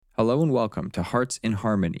Hello and welcome to Hearts in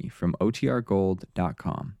Harmony from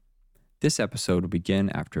OTRGold.com. This episode will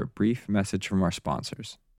begin after a brief message from our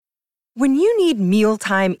sponsors. When you need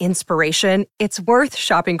mealtime inspiration, it's worth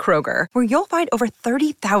shopping Kroger, where you'll find over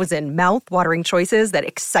 30,000 mouth-watering choices that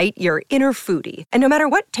excite your inner foodie. And no matter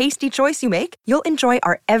what tasty choice you make, you'll enjoy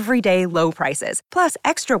our everyday low prices, plus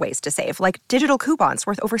extra ways to save, like digital coupons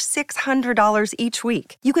worth over $600 each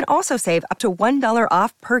week. You can also save up to $1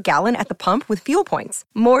 off per gallon at the pump with fuel points.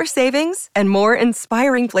 More savings and more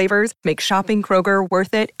inspiring flavors make shopping Kroger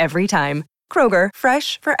worth it every time. Kroger,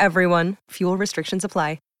 fresh for everyone. Fuel restrictions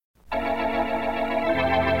apply.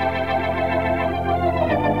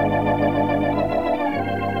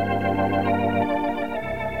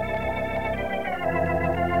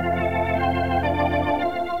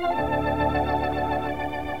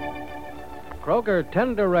 Kroger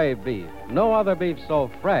Tender Ray Beef, no other beef so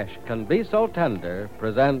fresh can be so tender,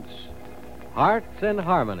 presents Hearts in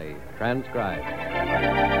Harmony, transcribed.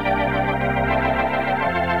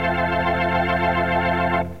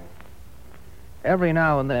 Every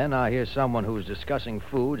now and then I hear someone who's discussing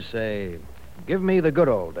food say, "Give me the good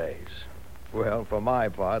old days." Well, for my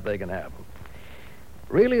part, they can have them.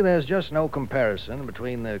 Really, there's just no comparison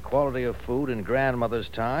between the quality of food in grandmother's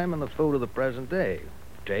time and the food of the present day.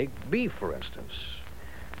 Take beef, for instance.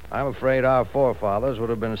 I'm afraid our forefathers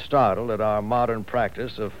would have been startled at our modern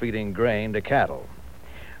practice of feeding grain to cattle.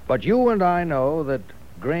 But you and I know that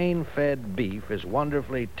grain-fed beef is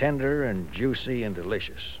wonderfully tender and juicy and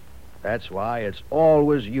delicious. That's why it's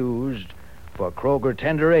always used for Kroger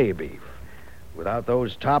Tender A beef. Without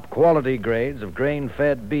those top-quality grades of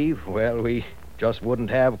grain-fed beef, well, we just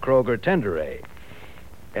wouldn't have Kroger Tender A.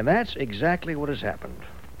 And that's exactly what has happened.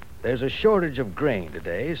 There's a shortage of grain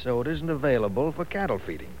today, so it isn't available for cattle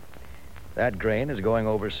feeding. That grain is going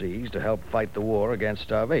overseas to help fight the war against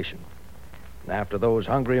starvation. And after those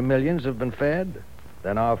hungry millions have been fed,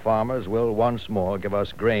 then our farmers will once more give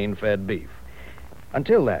us grain-fed beef.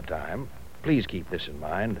 Until that time, please keep this in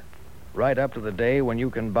mind. Right up to the day when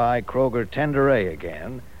you can buy Kroger Tender A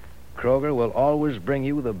again, Kroger will always bring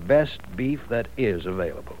you the best beef that is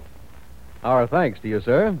available. Our thanks to you,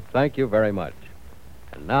 sir. Thank you very much.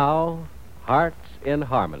 And now, Hearts in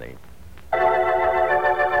Harmony.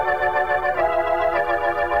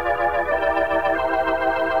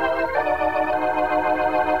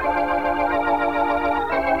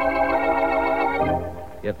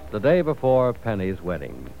 It's the day before Penny's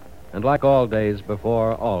wedding. And like all days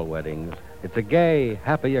before all weddings, it's a gay,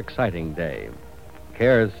 happy, exciting day.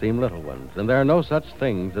 Cares seem little ones, and there are no such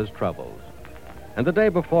things as troubles. And the day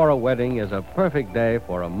before a wedding is a perfect day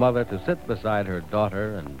for a mother to sit beside her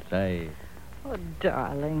daughter and say, "Oh,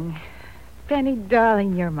 darling. Penny,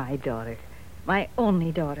 darling, you're my daughter. My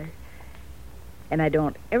only daughter. And I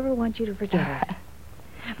don't ever want you to forget her.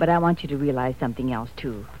 But I want you to realize something else,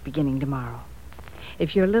 too, beginning tomorrow.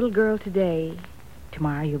 If you're a little girl today,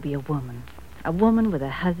 tomorrow you'll be a woman. A woman with a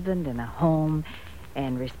husband and a home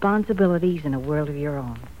and responsibilities in a world of your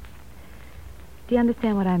own. Do you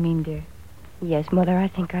understand what I mean, dear?" Yes, Mother, I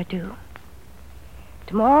think I do.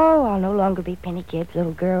 Tomorrow, I'll no longer be Penny Kidd's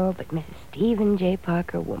little girl, but Mrs. Stephen J.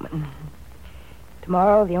 Parker woman. Mm-hmm.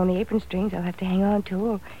 Tomorrow, the only apron strings I'll have to hang on to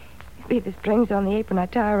will be the strings on the apron I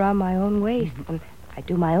tie around my own waist. Mm-hmm. And I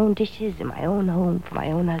do my own dishes in my own home for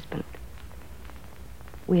my own husband.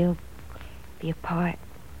 We'll be apart,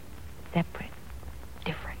 separate,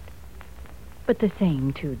 different. But the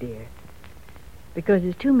same, too, dear. Because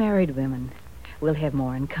as two married women, we'll have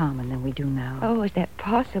more in common than we do now. Oh, is that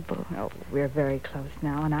possible? Oh, we're very close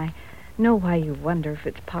now, and I know why you wonder if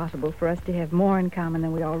it's possible for us to have more in common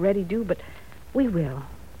than we already do, but we will.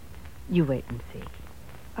 You wait and see.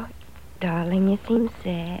 Oh, darling, you seem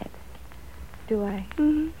sad. Do I?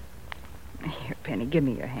 Mm-hmm. Here, Penny, give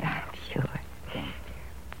me your hand. Sure. Thanks, dear.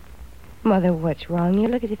 Mother, what's wrong? You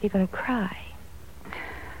look as if you're going to cry.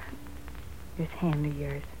 This hand of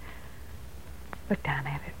yours. Look down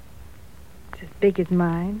at it. It's as big as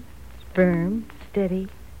mine. It's firm, steady,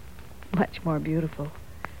 much more beautiful.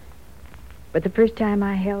 But the first time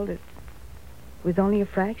I held it was only a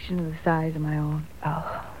fraction of the size of my own.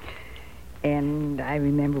 Oh. And I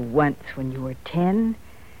remember once when you were 10,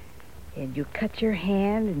 and you cut your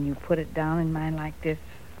hand and you put it down in mine like this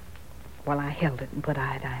while I held it and put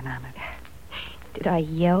iodine on it. Did I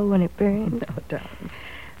yell when it burned? No, darling.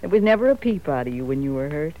 There was never a peep out of you when you were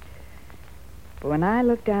hurt. But when I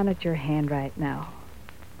look down at your hand right now,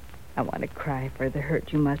 I want to cry for the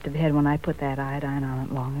hurt you must have had when I put that iodine on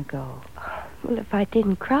it long ago. Well, if I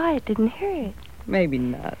didn't cry, it didn't hurt. Maybe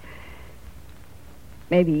not.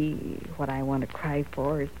 Maybe what I want to cry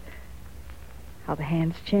for is how the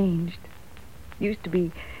hand's changed. Used to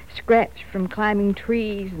be scratched from climbing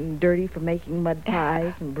trees and dirty from making mud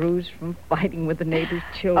pies and bruised from fighting with the neighbors'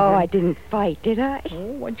 children. Oh, I didn't fight, did I?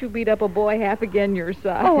 Oh, once you beat up a boy half again your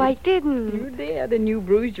size. Oh, I didn't. You did, and you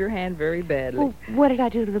bruised your hand very badly. Well, what did I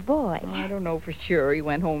do to the boy? Oh, I don't know for sure. He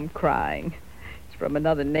went home crying. He's from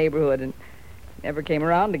another neighborhood and never came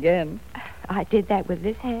around again. I did that with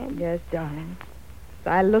this hand? Yes, darling. As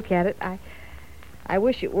I look at it, I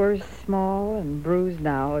wish it were as small and bruised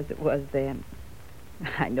now as it was then.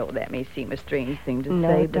 I know that may seem a strange thing to say,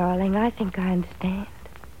 No, but darling, I think I understand.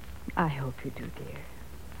 I hope you do, dear.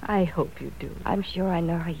 I hope you do. I'm sure I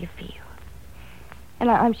know how you feel. And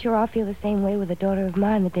I'm sure I'll feel the same way with a daughter of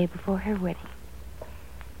mine the day before her wedding.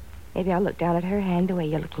 Maybe I'll look down at her hand the way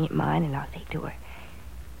you're looking at mine, and I'll say to her,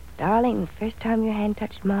 Darling, the first time your hand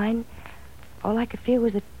touched mine, all I could feel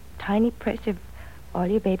was a tiny press of all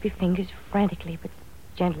your baby fingers frantically but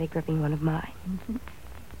gently gripping one of mine. Mm-hmm.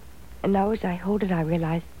 And now as I hold it, I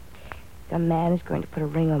realize some man is going to put a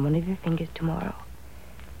ring on one of your fingers tomorrow.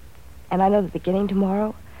 And I know that beginning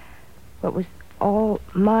tomorrow, what was all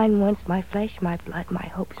mine once, my flesh, my blood, my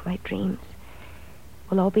hopes, my dreams,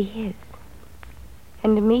 will all be his.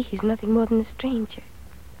 And to me, he's nothing more than a stranger.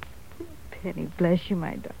 Penny, bless you,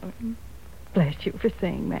 my darling. Bless you for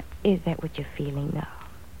saying that. Is that what you're feeling now?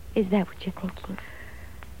 Is that what you're thinking?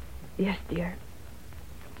 Yes, dear.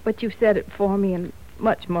 But you said it for me and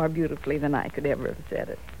much more beautifully than I could ever have said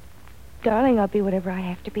it. Darling, I'll be whatever I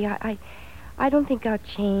have to be. I don't think I'll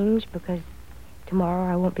change because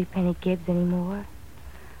tomorrow I won't be Penny Gibbs anymore.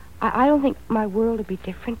 I don't think my world will be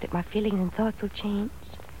different, that my feelings and thoughts will change.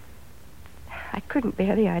 I couldn't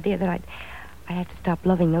bear the idea that I'd have to stop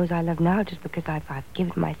loving those I love now just because I've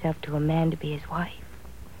given myself to a man to be his wife.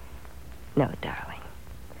 No, darling.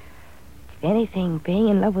 If anything, being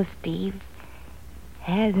in love with Steve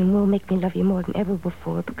has and will make me love you more than ever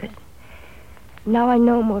before, because now I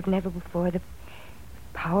know more than ever before the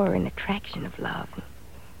power and attraction of love,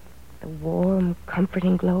 the warm,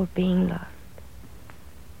 comforting glow of being loved.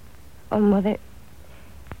 Oh, Mother,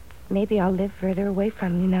 maybe I'll live further away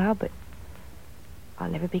from you now, but I'll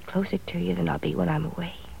never be closer to you than I'll be when I'm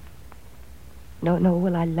away. No,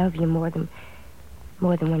 will I love you more than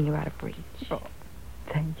when you're out of reach. Oh,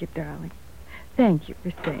 thank you, darling. Thank you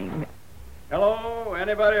for saying that. Hello,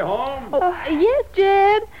 anybody home? Oh, yes,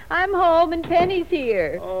 Jed. I'm home and Penny's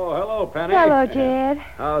here. Oh, hello, Penny. Hello, Jed.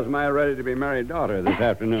 How's my ready-to-be-married daughter this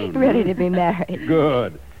afternoon? Ready to be married.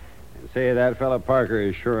 Good. And say, that fella Parker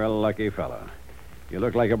is sure a lucky fella. You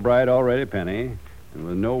look like a bride already, Penny. And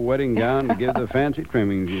with no wedding gown to give the fancy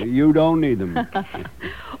trimmings, you don't need them.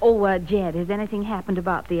 Oh, Jed, has anything happened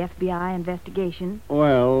about the FBI investigation?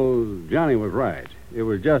 Well, Johnny was right. It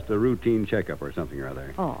was just a routine checkup or something or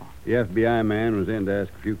other. Oh. The FBI man was in to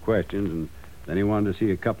ask a few questions, and then he wanted to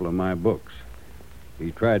see a couple of my books.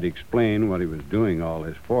 He tried to explain what he was doing all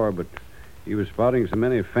this for, but he was spouting so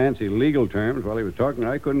many fancy legal terms while he was talking,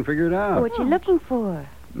 I couldn't figure it out. What you looking for?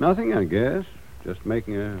 Nothing, I guess. Just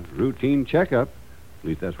making a routine checkup. At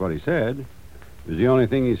least that's what he said. It was the only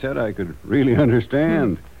thing he said I could really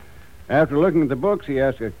understand. After looking at the books, he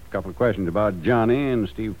asked a couple of questions about Johnny and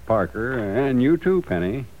Steve Parker, and you too,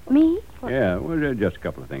 Penny. Me? Yeah, well, just a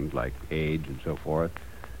couple of things like age and so forth.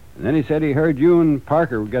 And then he said he heard you and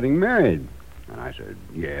Parker were getting married. And I said,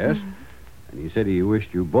 yes. Mm-hmm. And he said he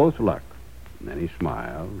wished you both luck. And then he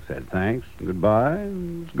smiled, said thanks, and goodbye,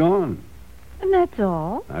 and was gone. And that's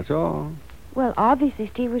all? That's all. Well, obviously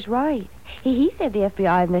Steve was right. He said the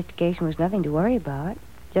FBI investigation was nothing to worry about.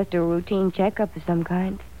 Just a routine checkup of some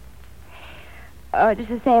kind. Just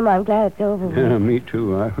the same, I'm glad it's over with. Yeah, me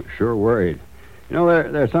too. I was sure worried. You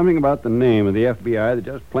know, there's something about the name of the FBI that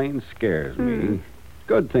just plain scares me.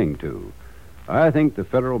 Good thing, too. I think the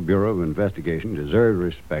Federal Bureau of Investigation deserves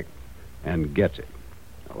respect and gets it.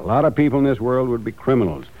 A lot of people in this world would be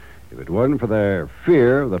criminals if it wasn't for their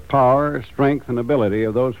fear of the power, strength, and ability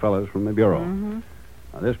of those fellows from the Bureau. Mm-hmm.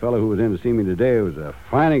 Now, this fellow who was in to see me today was a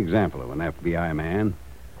fine example of an FBI man.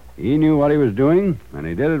 He knew what he was doing, and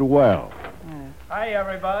he did it well. Hi,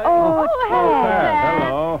 everybody. Oh, Pat,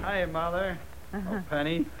 hello. Hi, Mother. Oh,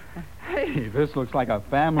 Penny. Hey, this looks like a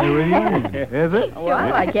family reunion, is it?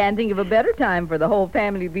 Well, I can't think of a better time for the whole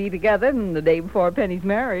family to be together than the day before Penny's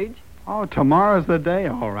marriage. Oh, tomorrow's the day,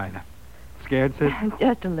 all right. Scared, sis?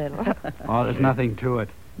 Just a little. Oh, there's nothing to it.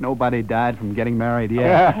 Nobody died from getting married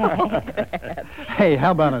yet. Hey,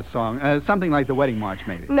 how about a song? Something like the wedding march,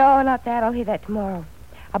 maybe. No, not that. I'll hear that tomorrow.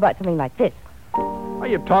 How about something like this? Oh,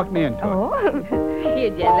 you talked me into it. Oh. Here,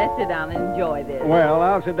 Jed, let's sit down and enjoy this. Well,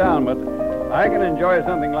 I'll sit down, but I can enjoy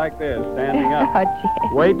something like this, standing up. Oh,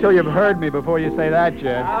 Jed. Wait till you've heard me before you say that,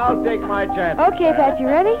 Jed. I'll take my chance. Okay, Pat, you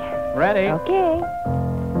ready? Ready? Okay.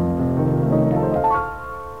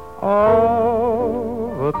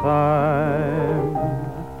 all the time.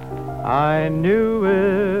 I knew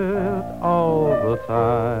it all the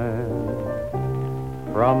time.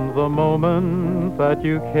 From the moment that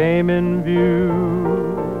you came in view,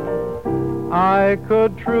 I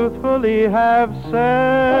could truthfully have said,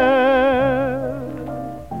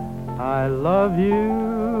 I love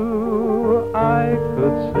you. I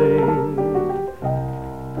could see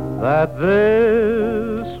that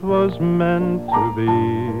this was meant to be.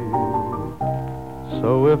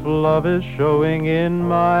 So if love is showing in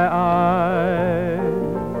my eyes,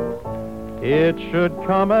 it should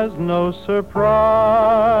come as no surprise.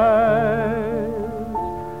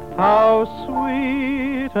 How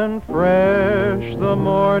sweet and fresh the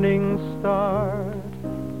morning start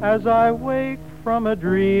as I wake from a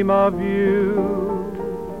dream of you,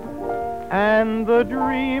 and the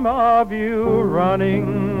dream of you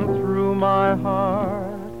running through my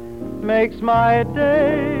heart makes my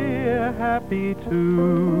day happy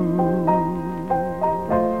too.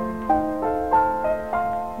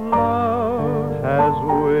 Love has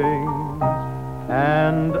wings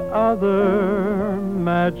and other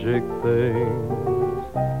magic things.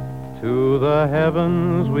 To the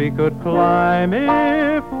heavens we could climb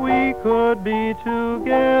if we could be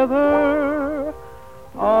together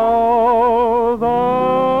all the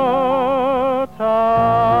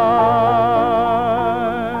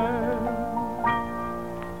time.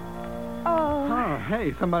 Oh,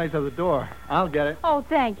 hey, somebody's at the door. I'll get it. Oh,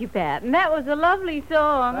 thank you, Pat. And that was a lovely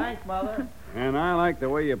song. Thanks, Mother. And I like the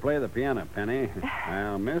way you play the piano, Penny.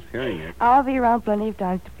 I'll miss hearing it. I'll be around plenty of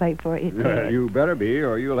times to play for you, Ted. You better be,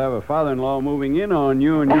 or you'll have a father-in-law moving in on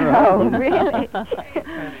you and your Oh, husband. really?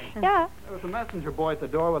 Yeah. There was a messenger boy at the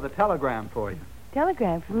door with a telegram for you.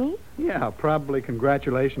 Telegram for me? Yeah, probably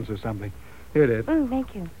congratulations or something. Here it is.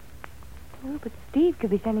 Thank you. Oh, but Steve could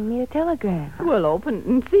be sending me a telegram. Well, open it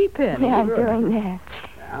and see, Penny. Yeah, I'm doing that.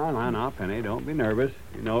 Now, Penny, don't be nervous.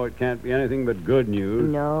 You know it can't be anything but good news.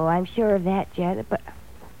 No, I'm sure of that, Janet, but...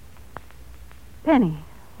 Penny,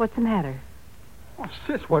 what's the matter? Oh,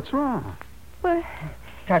 sis, what's wrong? Well,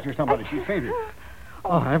 Catch her, somebody. She's fainted.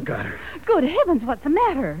 Oh, I've got her. good heavens, what's the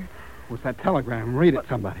matter? What's that telegram? Read it,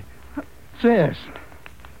 somebody. Sis.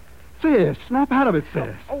 Sis, snap out of it,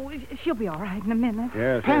 sis. Oh, she'll be all right in a minute.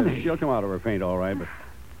 Yes, Penny. she'll come out of her faint all right, but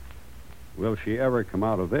will she ever come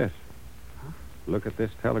out of this? Look at this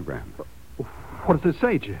telegram. What does it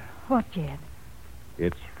say, Jed? What, Jed?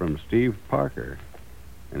 It's from Steve Parker,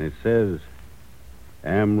 and it says,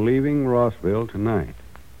 am leaving Rossville tonight.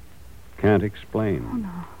 Can't explain. Oh,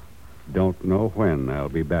 no. Don't know when I'll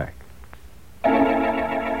be back.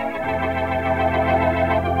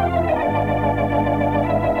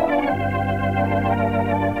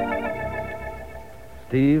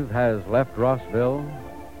 Steve has left Rossville.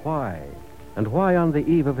 Why? And why on the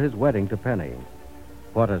eve of his wedding to Penny?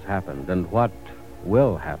 What has happened and what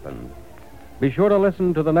will happen? Be sure to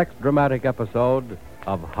listen to the next dramatic episode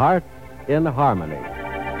of Heart in Harmony.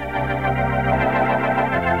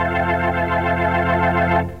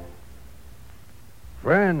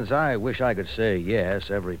 Friends, I wish I could say yes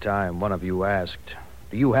every time one of you asked,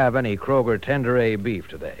 do you have any Kroger Tenderay beef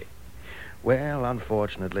today? Well,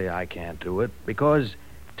 unfortunately, I can't do it because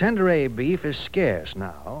Tenderay beef is scarce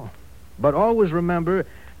now. But always remember,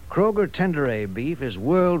 Kroger Tenderay beef is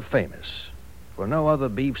world famous. For no other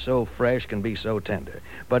beef so fresh can be so tender.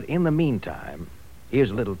 But in the meantime, here's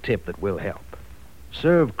a little tip that will help.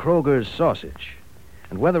 Serve Kroger's sausage.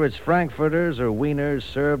 And whether it's frankfurters or wieners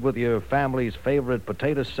served with your family's favorite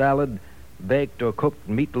potato salad, baked or cooked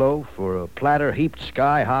meatloaf, or a platter heaped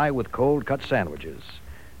sky high with cold-cut sandwiches,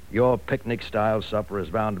 your picnic-style supper is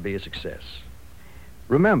bound to be a success.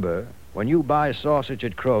 Remember, when you buy sausage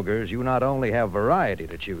at Kroger's, you not only have variety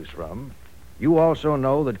to choose from, you also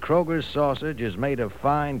know that Kroger's sausage is made of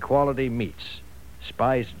fine quality meats,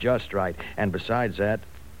 spiced just right, and besides that,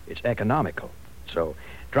 it's economical. So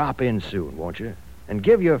drop in soon, won't you? And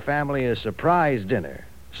give your family a surprise dinner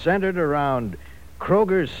centered around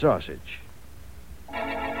Kroger's sausage.